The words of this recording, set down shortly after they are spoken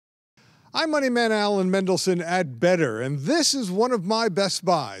I'm Moneyman Alan Mendelson at Better, and this is one of my best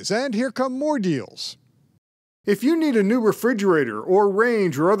buys. And here come more deals. If you need a new refrigerator or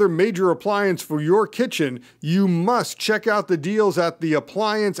range or other major appliance for your kitchen, you must check out the deals at the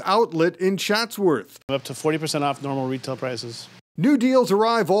Appliance Outlet in Chatsworth. Up to 40% off normal retail prices. New deals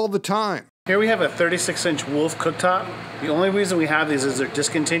arrive all the time. Here we have a 36-inch Wolf cooktop. The only reason we have these is they're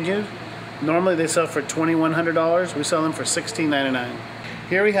discontinued. Normally they sell for $2,100. We sell them for $16.99.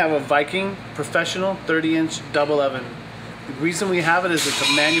 Here we have a Viking Professional 30-inch double oven. The reason we have it is it's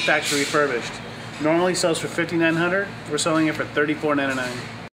a manufacturer refurbished. Normally sells for $5,900. We're selling it for $34.99.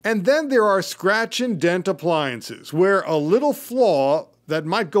 And then there are scratch and dent appliances, where a little flaw that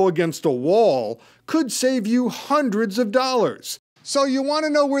might go against a wall could save you hundreds of dollars. So you want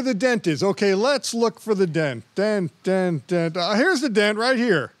to know where the dent is. Okay, let's look for the dent. Dent. Here's the dent right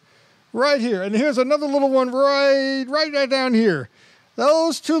here. Right here. And here's another little one right down here.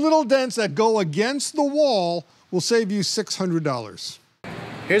 Those two little dents that go against the wall will save you $600.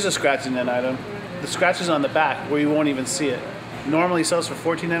 Here's a scratch and dent item. The scratch is on the back where you won't even see it. Normally sells for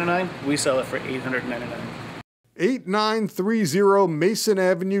 $14.99. We sell it for $899. 8930 Mason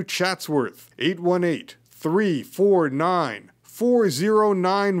Avenue, Chatsworth.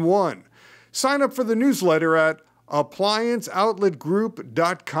 818-349-4091. Sign up for the newsletter at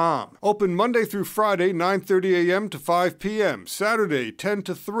applianceoutletgroup.com. Open Monday through Friday, 9:30 a.m. to 5 p.m. Saturday, 10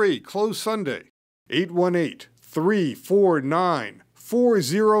 to 3. Closed Sunday.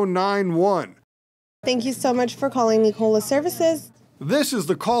 818-349-4091. Thank you so much for calling Ecola Services. This is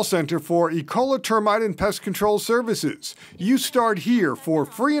the call center for Ecola Termite and Pest Control Services. You start here for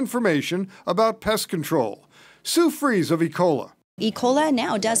free information about pest control. Sue Fries of Ecola. Ecola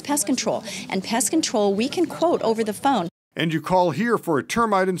now does pest control, and pest control we can quote over the phone. And you call here for a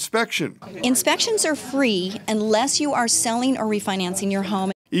termite inspection. Inspections are free unless you are selling or refinancing your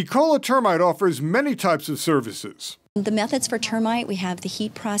home. Ecola Termite offers many types of services. The methods for termite, we have the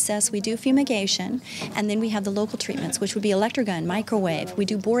heat process, we do fumigation, and then we have the local treatments, which would be electrogun, microwave. We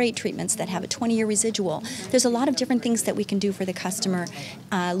do borate treatments that have a 20-year residual. There's a lot of different things that we can do for the customer,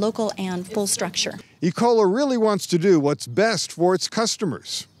 local and full structure. Ecola really wants to do what's best for its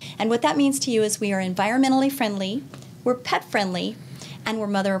customers. And what that means to you is we are environmentally friendly, we're pet friendly, and we're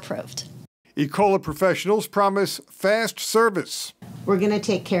mother approved. Ecola professionals promise fast service. We're going to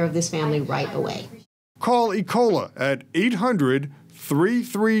take care of this family right away. Call Ecola at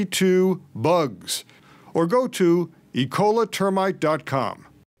 800-332-BUGS or go to ecolatermite.com.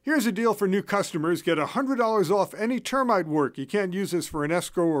 Here's a deal for new customers. Get $100 off any termite work. You can't use this for an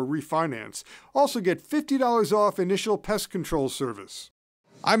escrow or refinance. Also get $50 off initial pest control service.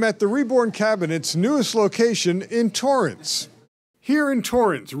 I'm at the Reborn Cabinets' newest location in Torrance. Here in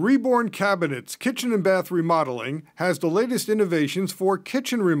Torrance, Reborn Cabinets Kitchen and Bath Remodeling has the latest innovations for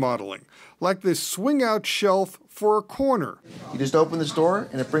kitchen remodeling, like this swing-out shelf for a corner. You just open this door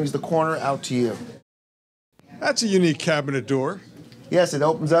and it brings the corner out to you. That's a unique cabinet door. Yes, it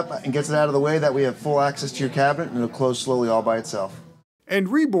opens up and gets it out of the way. That way you have full access to your cabinet and it'll close slowly all by itself. And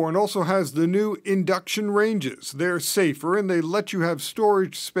Reborn also has the new induction ranges. They're safer and they let you have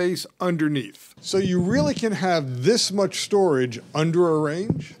storage space underneath. So you really can have this much storage under a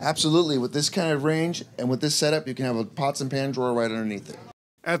range? Absolutely. With this kind of range and with this setup, you can have a pots and pan drawer right underneath it.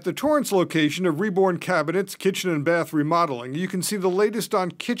 At the Torrance location of Reborn Cabinets Kitchen and Bath Remodeling, you can see the latest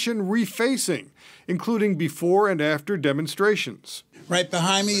on kitchen refacing, including before and after demonstrations. Right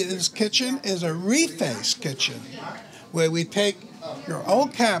behind me in this kitchen is a reface kitchen, where we take your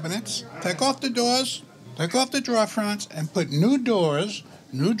old cabinets, take off the doors, take off the drawer fronts, and put new doors,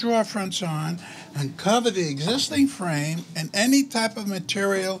 new drawer fronts on, and cover the existing frame in any type of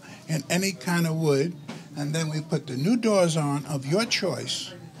material and any kind of wood. And then we put the new doors on of your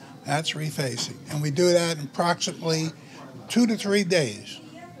choice. That's refacing. And we do that in approximately 2 to 3 days.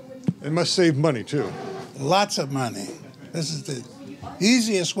 It must save money, too. Lots of money. This is the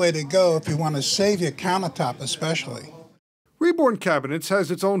easiest way to go if you want to save your countertop especially. Reborn Cabinets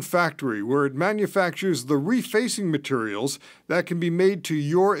has its own factory where it manufactures the refacing materials that can be made to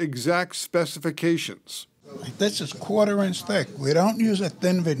your exact specifications. This is 1/4 inch thick. We don't use a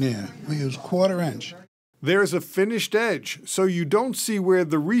thin veneer. We use 1/4 inch. There's a finished edge, so you don't see where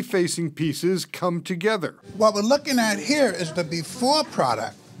the refacing pieces come together. What we're looking at here is the before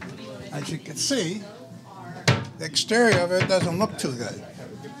product. As you can see, the exterior of it doesn't look too good.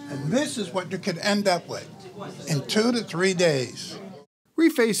 And this is what you could end up with in 2 to 3 days.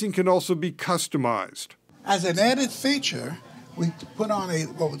 Refacing can also be customized. As an added feature, we put on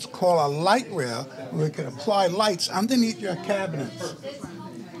what's called a light rail, where we can apply lights underneath your cabinets.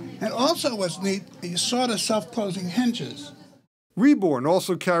 And also what's neat, you saw the self-closing hinges. Reborn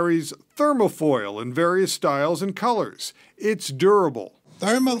also carries thermofoil in various styles and colors. It's durable.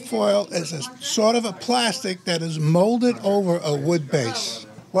 Thermofoil is a sort of a plastic that is molded over a wood base.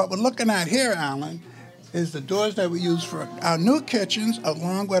 What we're looking at here, Alan, is the doors that we use for our new kitchens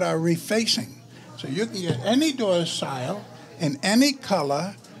along with our refacing. So you can get any door style in any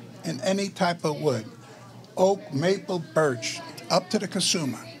color in any type of wood. Oak, maple, birch, up to the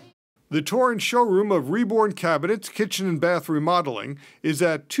consumer. The Torrance showroom of Reborn Cabinets, Kitchen and Bath Remodeling is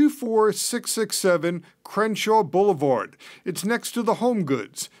at 24667 Crenshaw Boulevard. It's next to the Home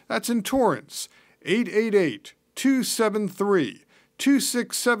Goods. That's in Torrance.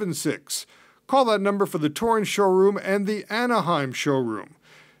 888-273-2676. Call that number for the Torrance showroom and the Anaheim showroom.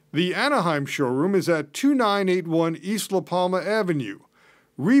 The Anaheim showroom is at 2981 East La Palma Avenue.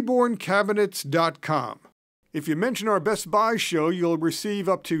 RebornCabinets.com. If you mention our Best Buy show, you'll receive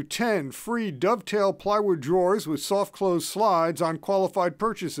up to 10 free dovetail plywood drawers with soft close slides on qualified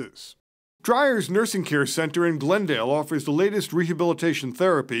purchases. Dreyer's Nursing Care Center in Glendale offers the latest rehabilitation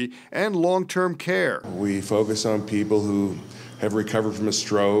therapy and long-term care. We focus on people who have recovered from a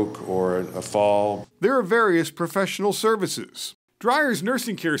stroke or a fall. There are various professional services. Dreyer's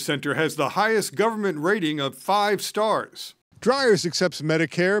Nursing Care Center has the highest government rating of 5 stars. Dreyer's accepts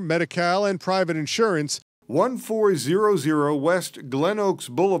Medicare, Medi-Cal, and private insurance. 1400 West Glen Oaks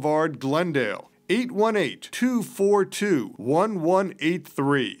Boulevard, Glendale.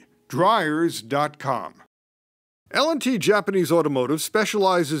 818-242-1183. Dryers.com. L&T Japanese Automotive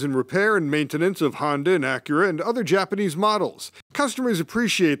specializes in repair and maintenance of Honda and Acura and other Japanese models. Customers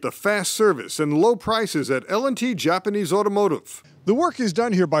appreciate the fast service and low prices at L&T Japanese Automotive. The work is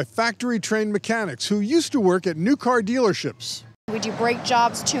done here by factory-trained mechanics who used to work at new car dealerships. We do brake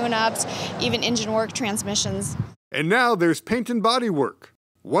jobs, tune-ups, even engine work, transmissions. And now there's paint and body work.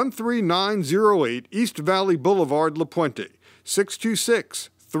 13908 East Valley Boulevard, La Puente.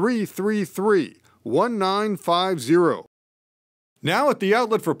 626-333-1950. Now at the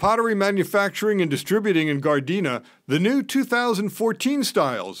outlet for pottery manufacturing and distributing in Gardena, the new 2014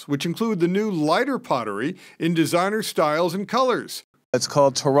 styles, which include the new lighter pottery in designer styles and colors. It's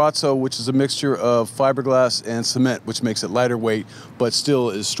called terrazzo, which is a mixture of fiberglass and cement, which makes it lighter weight, but still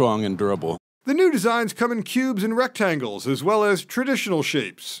is strong and durable. The new designs come in cubes and rectangles, as well as traditional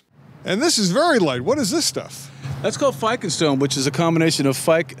shapes. And this is very light. What is this stuff? That's called Stone, which is a combination of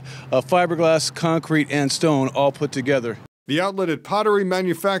fiberglass, concrete, and stone all put together. The outlet at Pottery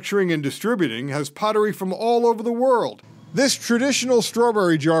Manufacturing and Distributing has pottery from all over the world. This traditional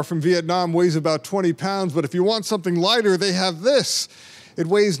strawberry jar from Vietnam weighs about 20 pounds, but if you want something lighter, they have this. It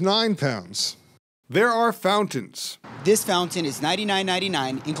weighs 9 pounds. There are fountains. This fountain is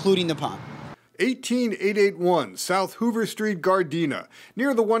 $99.99, including the pump. 18881 South Hoover Street, Gardena,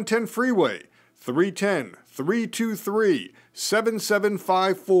 near the 110 freeway.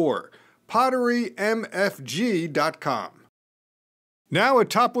 310-323-7754. PotteryMFG.com. Now at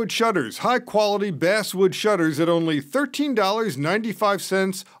Topwood Shutters, high-quality basswood shutters at only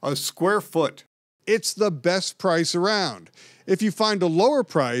 $13.95 a square foot. It's the best price around. If you find a lower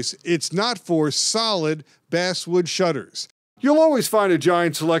price, it's not for solid basswood shutters. You'll always find a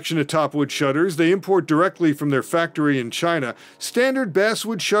giant selection of Topwood shutters. They import directly from their factory in China. Standard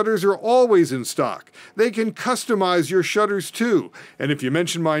basswood shutters are always in stock. They can customize your shutters too. And if you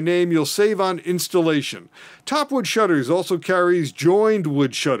mention my name, you'll save on installation. Topwood Shutters also carries joined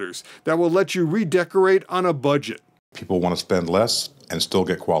wood shutters that will let you redecorate on a budget. People want to spend less and still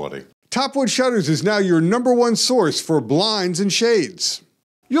get quality. Topwood Shutters is now your #1 source for blinds and shades.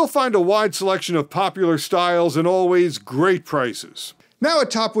 You'll find a wide selection of popular styles and always great prices. Now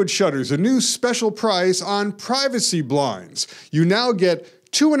at Topwood Shutters, a new special price on privacy blinds. You now get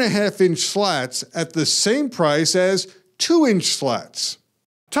 2.5-inch slats at the same price as 2-inch slats.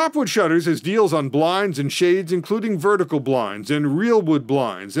 Topwood Shutters has deals on blinds and shades, including vertical blinds and real wood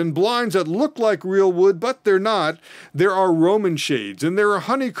blinds, and blinds that look like real wood, but they're not. There are Roman shades, and there are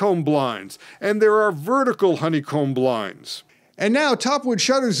honeycomb blinds, and there are vertical honeycomb blinds. And now Topwood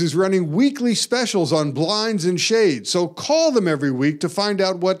Shutters is running weekly specials on blinds and shades, so call them every week to find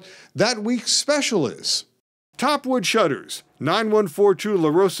out what that week's special is. Topwood Shutters, 9142 La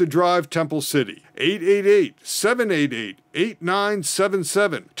Rosa Drive, Temple City,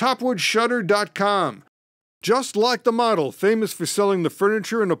 888-788-8977, topwoodshutter.com. Just like the model, famous for selling the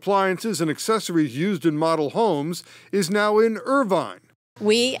furniture and appliances and accessories used in model homes, is now in Irvine.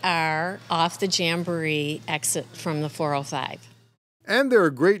 We are off the Jamboree exit from the 405. And there are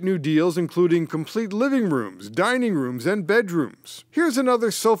great new deals including complete living rooms, dining rooms, and bedrooms. Here's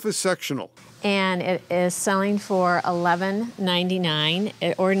another sofa sectional. And it is selling for $11.99.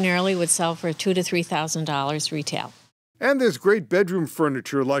 It ordinarily would sell for $2,000 to $3,000 retail. And there's great bedroom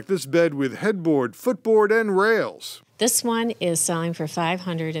furniture like this bed with headboard, footboard, and rails. This one is selling for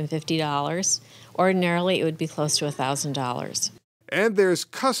 $550. Ordinarily, it would be close to $1,000. And there's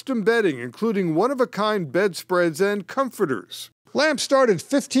custom bedding, including one-of-a-kind bedspreads and comforters. Lamps start at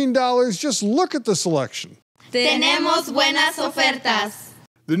 $15. Just look at the selection. Tenemos buenas ofertas.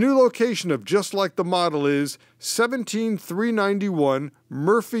 The new location of Just Like the Model is 17391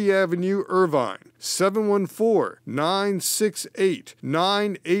 Murphy Avenue, Irvine,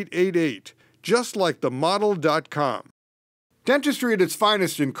 714-968-9888, justlikethemodel.com. Dentistry at its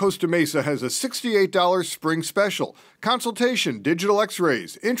finest in Costa Mesa has a $68 spring special. Consultation, digital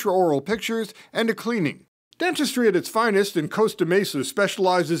x-rays, intraoral pictures, and a cleaning. Dentistry at its finest in Costa Mesa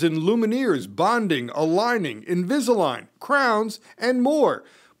specializes in lumineers, bonding, aligning, Invisalign, crowns, and more.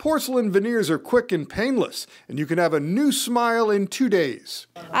 Porcelain veneers are quick and painless, and you can have a new smile in 2 days.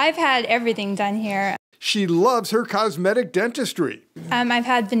 I've had everything done here. She loves her cosmetic dentistry. I've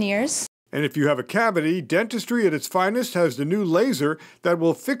had veneers. And if you have a cavity, Dentistry at its finest has the new laser that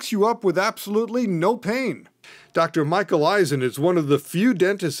will fix you up with absolutely no pain. Dr. Michael Eisen is one of the few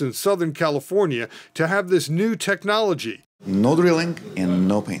dentists in Southern California to have this new technology. No drilling and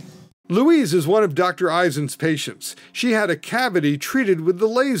no pain. Louise is one of Dr. Eisen's patients. She had a cavity treated with the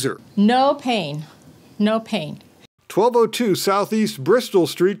laser. No pain. No pain. 1202 Southeast Bristol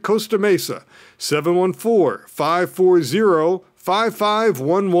Street, Costa Mesa,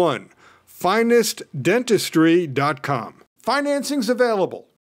 714-540-5511. finestdentistry.com. Financing's available.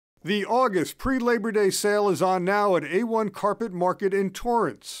 The August pre-Labor Day sale is on now at A1 Carpet Market in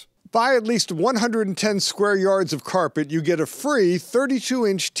Torrance. Buy at least 110 square yards of carpet, you get a free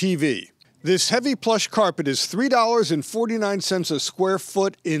 32-inch TV. This heavy plush carpet is $3.49 a square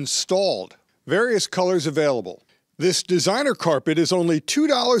foot installed. Various colors available. This designer carpet is only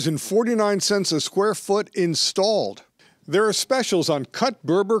 $2.49 a square foot installed. There are specials on cut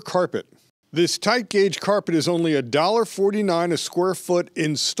Berber carpet. This tight gauge carpet is only $1.49 a square foot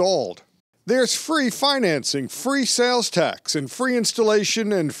installed. There's free financing, free sales tax, and free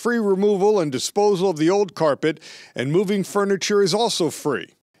installation and free removal and disposal of the old carpet, and moving furniture is also free.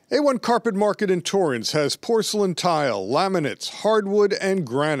 A1 Carpet Market in Torrance has porcelain tile, laminates, hardwood, and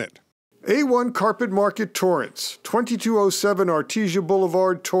granite. A1 Carpet Market Torrance, 2207 Artesia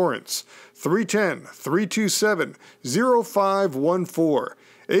Boulevard, Torrance, 310-327-0514.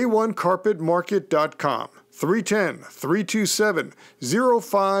 A1carpetmarket.com,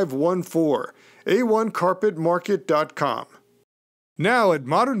 310-327-0514. A1carpetmarket.com. Now at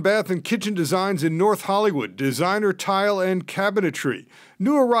Modern Bath and Kitchen Designs in North Hollywood, designer tile and cabinetry.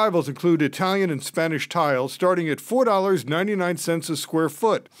 New arrivals include Italian and Spanish tile starting at $4.99 a square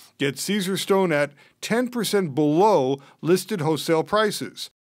foot. Get Caesar stone at 10% below listed wholesale prices.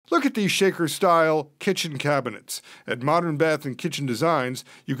 Look at these shaker-style kitchen cabinets. At Modern Bath and Kitchen Designs,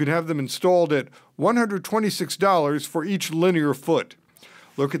 you can have them installed at $126 for each linear foot.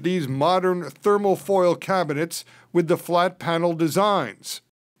 Look at these modern thermal foil cabinets with the flat panel designs.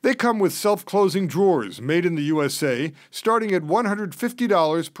 They come with self-closing drawers made in the USA, starting at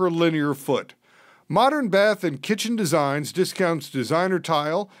 $150 per linear foot. Modern Bath and Kitchen Designs discounts designer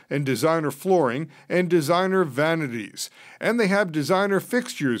tile and designer flooring and designer vanities. And they have designer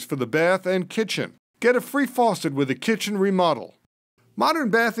fixtures for the bath and kitchen. Get a free faucet with a kitchen remodel. Modern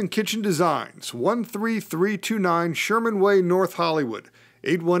Bath and Kitchen Designs, 13329 Sherman Way, North Hollywood,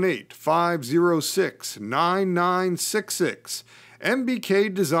 818-506-9966,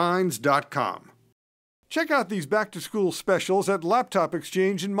 mbkdesigns.com. Check out these back-to-school specials at Laptop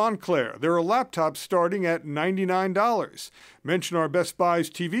Exchange in Montclair. There are laptops starting at $99. Mention our Best Buys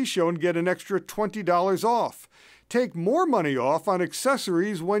TV show and get an extra $20 off. Take more money off on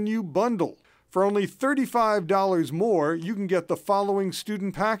accessories when you bundle. For only $35 more, you can get the following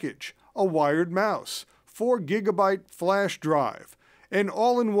student package: a wired mouse, 4GB flash drive, an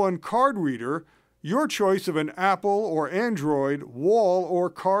all-in-one card reader, your choice of an Apple or Android wall or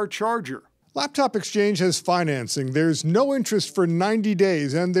car charger. Laptop Exchange has financing. There's no interest for 90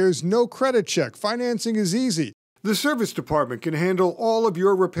 days, and there's no credit check. Financing is easy. The service department can handle all of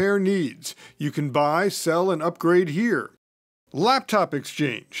your repair needs. You can buy, sell, and upgrade here. Laptop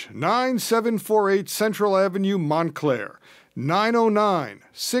Exchange, 9748 Central Avenue, Montclair,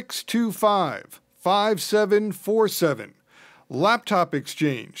 909-625-5747. Laptop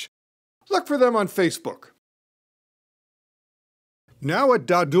Exchange. Look for them on Facebook. Now at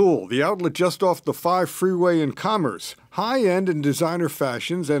Dadul, the outlet just off the 5 freeway in Commerce. High-end and designer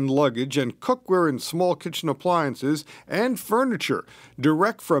fashions and luggage and cookware and small kitchen appliances and furniture,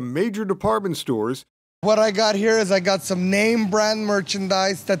 direct from major department stores. What I got here is I got some name brand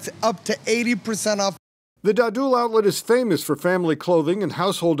merchandise that's up to 80% off. The Dadul outlet is famous for family clothing and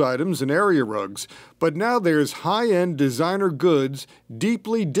household items and area rugs, but now there's high-end designer goods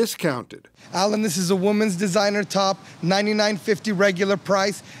deeply discounted. Alan, this is a woman's designer top, $99.50 regular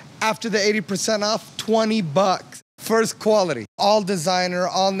price. After the 80% off, $20. First quality, all designer,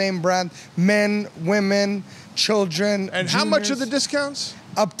 all name brand, men, women, children. And how much are the discounts?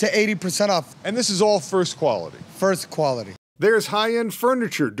 Up to 80% off. And this is all first quality? First quality. There's high-end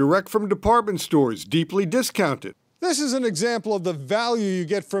furniture direct from department stores, deeply discounted. This is an example of the value you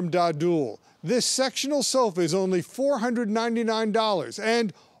get from Dadul. This sectional sofa is only $499,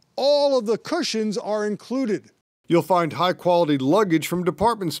 and all of the cushions are included. You'll find high-quality luggage from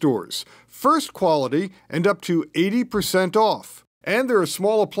department stores, first quality and up to 80% off. And there are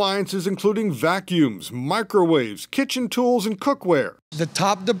small appliances including vacuums, microwaves, kitchen tools, and cookware. The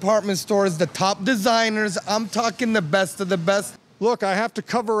top department stores, the top designers, I'm talking the best of the best. Look, I have to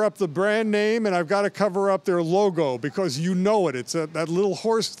cover up the brand name and I've got to cover up their logo because you know it. It's that little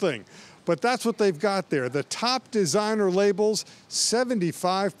horse thing. But that's what they've got there. The top designer labels,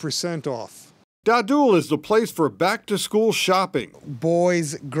 75% off. Dadul is the place for back-to-school shopping.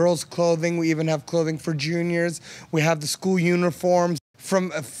 Boys, girls' clothing. We even have clothing for juniors. We have the school uniforms from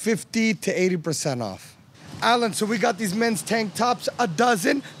 50 to 80% off. Alan, so we got these men's tank tops, a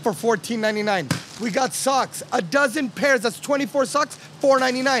dozen for $14.99. We got socks, a dozen pairs, that's 24 socks,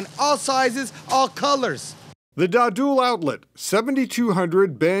 $4.99. All sizes, all colors. The Dadul outlet,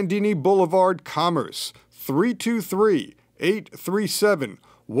 7200 Bandini Boulevard, Commerce,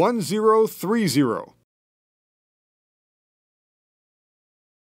 323-837-1030.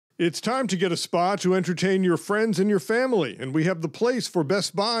 It's time to get a spa to entertain your friends and your family, and we have the place for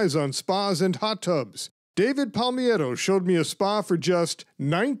best buys on spas and hot tubs. David Palmiero showed me a spa for just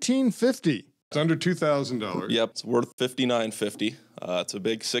 $19.50. It's under $2,000. Yep, it's worth $59.50. It's a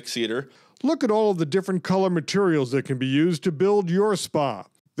big 6-seater. Look at all of the different color materials that can be used to build your spa.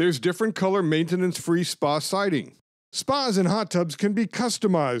 There's different color maintenance-free spa siding. Spas and hot tubs can be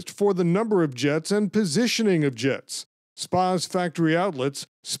customized for the number of jets and positioning of jets. Spas Factory Outlets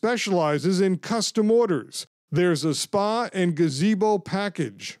specializes in custom orders. There's a spa and gazebo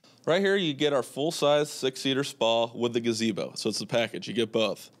package. Right here you get our full-size 6-seater spa with the gazebo. So it's the package, you get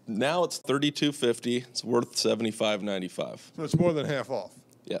both. Now it's $32.50, it's worth $75.95. So it's more than half off.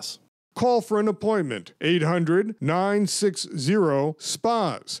 Yes. Call for an appointment,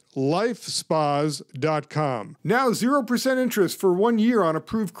 800-960-SPAS, lifespas.com. Now 0% interest for 1 year on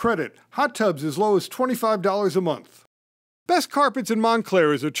approved credit. Hot tubs as low as $25 a month. Best Carpets in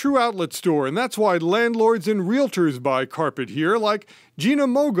Montclair is a true outlet store, and that's why landlords and realtors buy carpet here, like Gina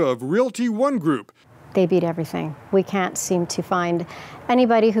Moga of Realty One Group. They beat everything. We can't seem to find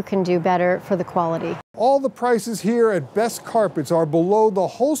anybody who can do better for the quality. All the prices here at Best Carpets are below the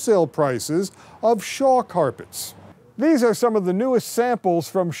wholesale prices of Shaw Carpets. These are some of the newest samples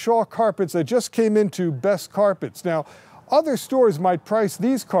from Shaw Carpets that just came into Best Carpets. Now, other stores might price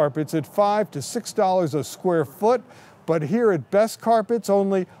these carpets at $5 to $6 a square foot, but here at Best Carpets,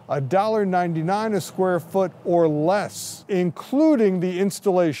 only $1.99 a square foot or less, including the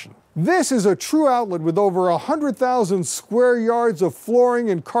installation. This is a true outlet with over 100,000 square yards of flooring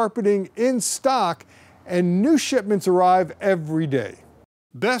and carpeting in stock, and new shipments arrive every day.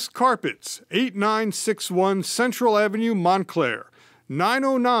 Best Carpets, 8961 Central Avenue, Montclair,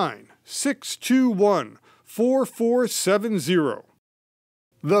 909-621-4470.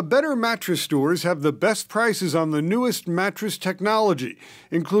 The Better Mattress stores have the best prices on the newest mattress technology,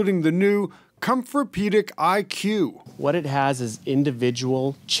 including the new Comfortpedic IQ. What it has is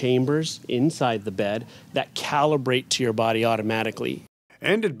individual chambers inside the bed that calibrate to your body automatically.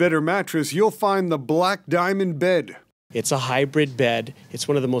 And at Better Mattress, you'll find the Black Diamond bed. It's a hybrid bed. It's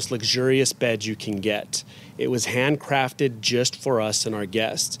one of the most luxurious beds you can get. It was handcrafted just for us and our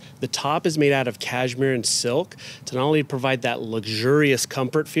guests. The top is made out of cashmere and silk to not only provide that luxurious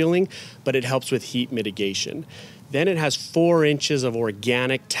comfort feeling, but it helps with heat mitigation. Then it has 4 inches of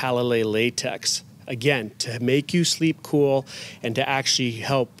organic Talalay latex, again, to make you sleep cool and to actually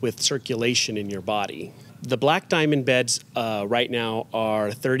help with circulation in your body. The Black Diamond beds right now are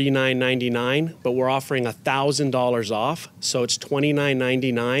 $39.99, but we're offering $1,000 off, so it's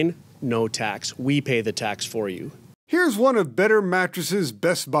 $29.99, no tax. We pay the tax for you. Here's one of Better Mattress's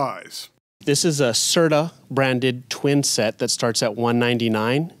best buys. This is a Serta branded twin set that starts at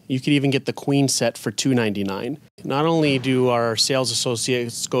 $199. You could even get the queen set for $299. Not only do our sales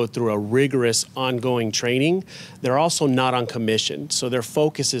associates go through a rigorous ongoing training, they're also not on commission. So their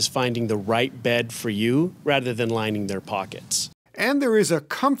focus is finding the right bed for you rather than lining their pockets. And there is a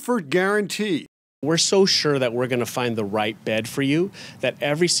comfort guarantee. We're so sure that we're going to find the right bed for you that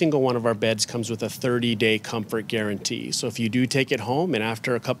every single one of our beds comes with a 30-day comfort guarantee. So if you do take it home and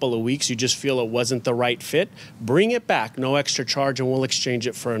after a couple of weeks you just feel it wasn't the right fit, bring it back, no extra charge, and we'll exchange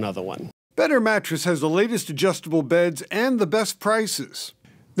it for another one. Better Mattress has the latest adjustable beds and the best prices.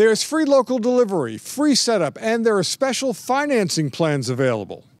 There's free local delivery, free setup, and there are special financing plans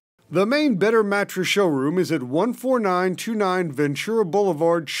available. The main Better Mattress showroom is at 14929 Ventura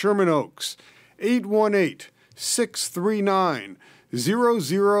Boulevard, Sherman Oaks.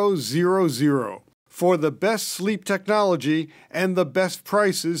 818-639-0000 for the best sleep technology and the best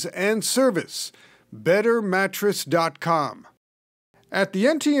prices and service. BetterMattress.com. At the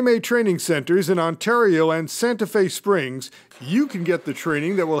NTMA training centers in Ontario and Santa Fe Springs, you can get the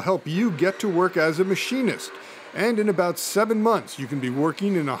training that will help you get to work as a machinist. And in about 7 months, you can be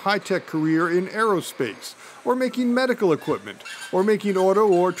working in a high-tech career in aerospace, or making medical equipment, or making auto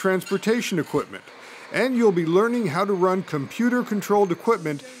or transportation equipment. And you'll be learning how to run computer-controlled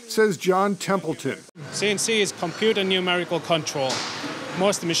equipment, says John Templeton. CNC is computer numerical control.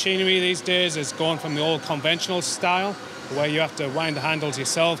 Most of the machinery these days is going from the old conventional style, where you have to wind the handles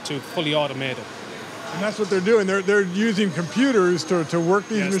yourself, to fully automated. And that's what they're doing. They're using computers to work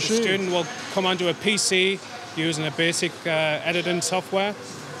these machines. The student will come onto a PC using a basic editing software,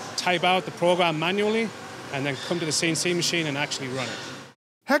 type out the program manually, and then come to the CNC machine and actually run it.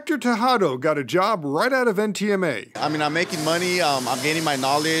 Hector Tejado got a job right out of NTMA. I mean, I'm making money, I'm gaining my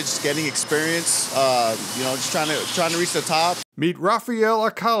knowledge, getting experience, just trying to reach the top. Meet Rafael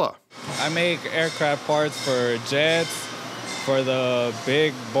Acala. I make aircraft parts for jets, for the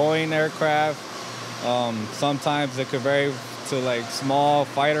big Boeing aircraft. Sometimes it could vary to like small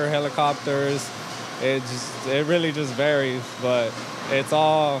fighter helicopters. It really just varies, but it's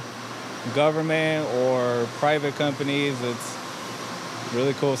all government or private companies. It's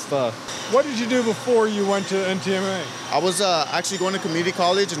really cool stuff. What did you do before you went to NTMA? I was actually going to community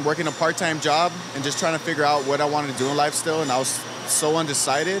college and working a part-time job and just trying to figure out what I wanted to do in life still, and I was so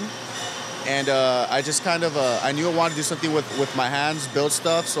undecided. And I just kind of, I knew I wanted to do something with my hands, build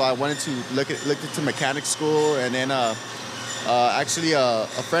stuff, so I wanted to look into mechanic school, and then actually a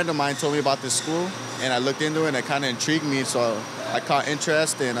friend of mine told me about this school, and I looked into it, and it kind of intrigued me, so I caught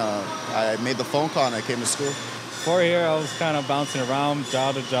interest, and I made the phone call, and I came to school. Before here, I was kind of bouncing around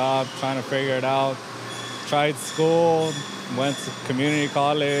job to job, trying to figure it out. Tried school, went to community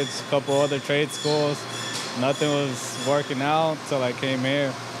college, a couple other trade schools. Nothing was working out until I came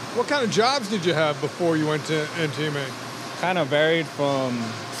here. What kind of jobs did you have before you went to NTMA? Kind of varied from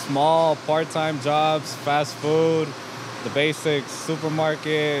small part-time jobs, fast food, the basics,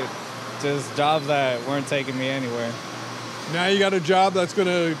 supermarket, just jobs that weren't taking me anywhere. Now you got a job that's going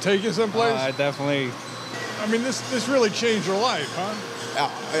to take you someplace? I definitely. I mean, this really changed your life, huh?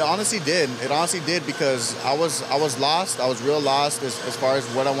 It honestly did. It honestly did, because I was lost. I was real lost as far as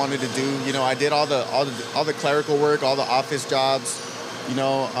what I wanted to do. You know, I did all the clerical work, all the office jobs. You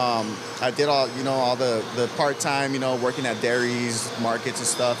know, I did all the part-time, working at dairies, markets and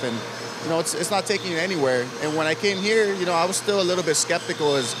stuff, and it's not taking you anywhere. And when I came here, I was still a little bit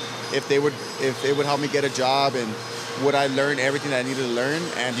skeptical as if they would help me get a job, and would I learn everything that I needed to learn.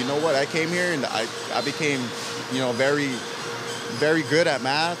 And you know what? I came here and I became, very, very good at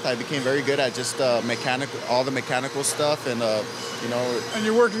math. I became very good at just all the mechanical stuff, and And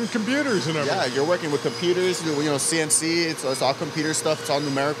you're working with computers and everything. Yeah, you're working with computers. CNC. It's all computer stuff. It's all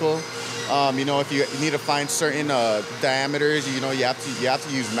numerical. If you need to find certain diameters, you have to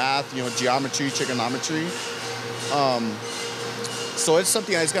use math. Geometry, trigonometry. So it's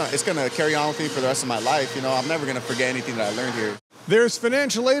something it's gonna carry on with me for the rest of my life. I'm never gonna forget anything that I learned here. There's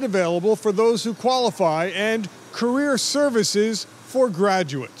financial aid available for those who qualify and career services for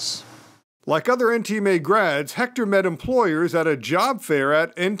graduates. Like other NTMA grads, Hector met employers at a job fair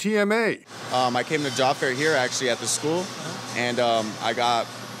at NTMA. I came to job fair here actually at the school, and I got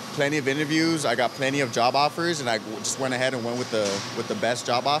plenty of interviews. I got plenty of job offers, and I just went ahead and went with the best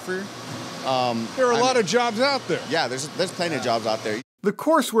job offer. There are a lot of jobs out there. Yeah, there's plenty of jobs out there. The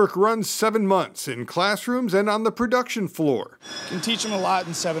coursework runs 7 months in classrooms and on the production floor. You can teach them a lot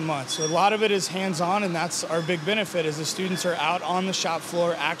in 7 months. So a lot of it is hands-on, and that's our big benefit is the students are out on the shop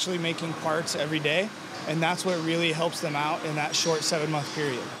floor actually making parts every day, and that's what really helps them out in that short 7-month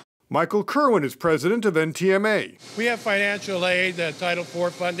period. Michael Kerwin is president of NTMA. We have financial aid, Title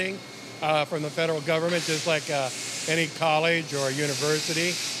IV funding from the federal government, just like any college or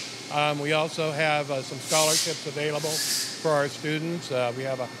university. We also have some scholarships available for our students. We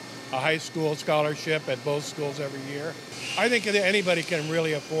have a high school scholarship at both schools every year. I think anybody can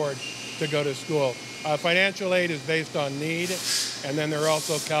really afford to go to school. Financial aid is based on need, and then there are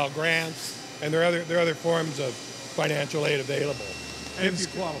also Cal grants and there are other forms of financial aid available if you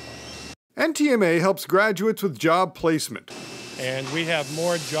qualify. NTMA helps graduates with job placement. And we have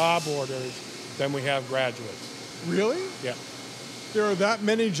more job orders than we have graduates. Really? Yeah. There are that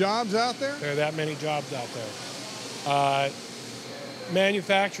many jobs out there? There are that many jobs out there.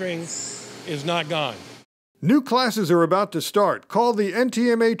 Manufacturing is not gone. New classes are about to start. Call the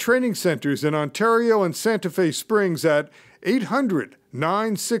NTMA training centers in Ontario and Santa Fe Springs at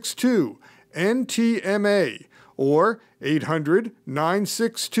 800-962-NTMA or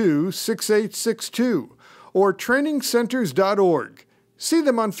 800-962-6862 or trainingcenters.org. See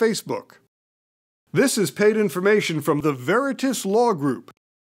them on Facebook. This is paid information from the Veritas Law Group.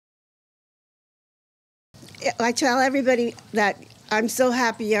 I tell everybody that I'm so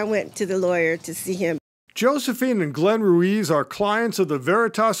happy I went to the lawyer to see him. Josephine and Glenn Ruiz are clients of the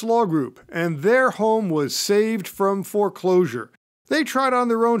Veritas Law Group, and their home was saved from foreclosure. They tried on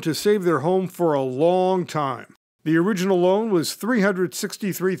their own to save their home for a long time. The original loan was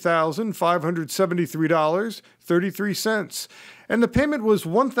 $363,573.33, and the payment was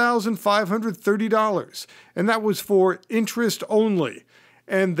 $1,530, and that was for interest only,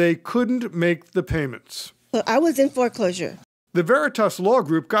 and they couldn't make the payments. Well, I was in foreclosure. The Veritas Law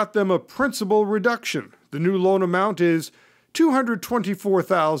Group got them a principal reduction. The new loan amount is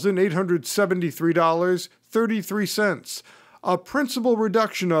 $224,873.33, a principal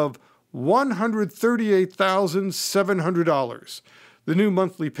reduction of $138,700. The new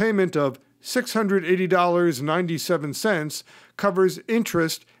monthly payment of $680.97 covers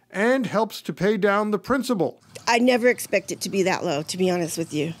interest and helps to pay down the principal. I never expected it to be that low, to be honest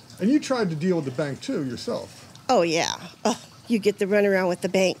with you. And you tried to deal with the bank too yourself. Oh, yeah. Oh, you get the runaround with the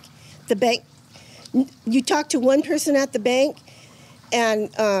bank. The bank, you talk to one person at the bank,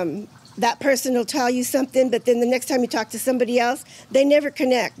 and that person will tell you something, but then the next time you talk to somebody else, they never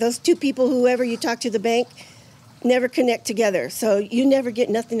connect. Those two people, whoever you talk to the bank, never connect together. So you never get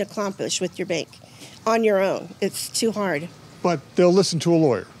nothing accomplished with your bank on your own. It's too hard. But they'll listen to a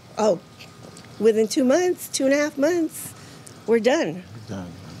lawyer. Oh, within 2 months, 2.5 months, we're done.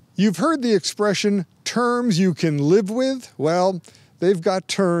 You've heard the expression, terms you can live with? Well, they've got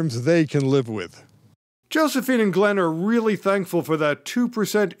terms they can live with. Josephine and Glenn are really thankful for that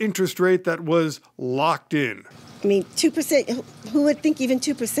 2% interest rate that was locked in. I mean, 2%, who would think even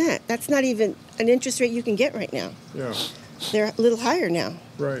 2%? That's not even an interest rate you can get right now. Yeah. They're a little higher now.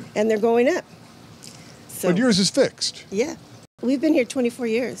 Right. And they're going up. So, but yours is fixed. Yeah. We've been here 24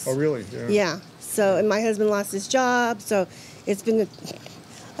 years. Oh, really? Yeah. Yeah. So, and my husband lost his job, so it's been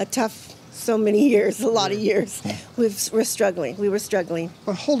a tough so many years, a lot of years. We were struggling.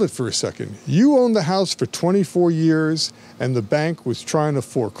 But hold it for a second. You owned the house for 24 years, and the bank was trying to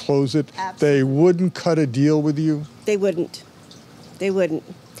foreclose it. Absolutely. They wouldn't cut a deal with you? They wouldn't.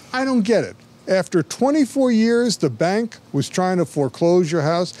 I don't get it. After 24 years, the bank was trying to foreclose your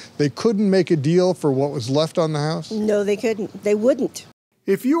house. They couldn't make a deal for what was left on the house? No, they couldn't. They wouldn't.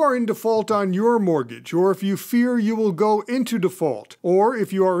 If you are in default on your mortgage, or if you fear you will go into default, or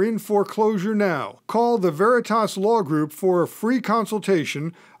if you are in foreclosure now, call the Veritas Law Group for a free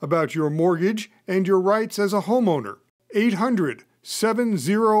consultation about your mortgage and your rights as a homeowner.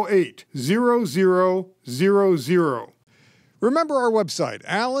 800-708-0000. Remember our website,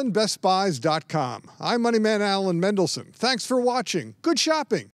 AllenBestBuys.com. I'm Moneyman Alan Mendelson. Thanks for watching. Good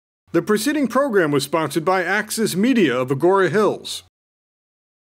shopping. The preceding program was sponsored by Axis Media of Agora Hills.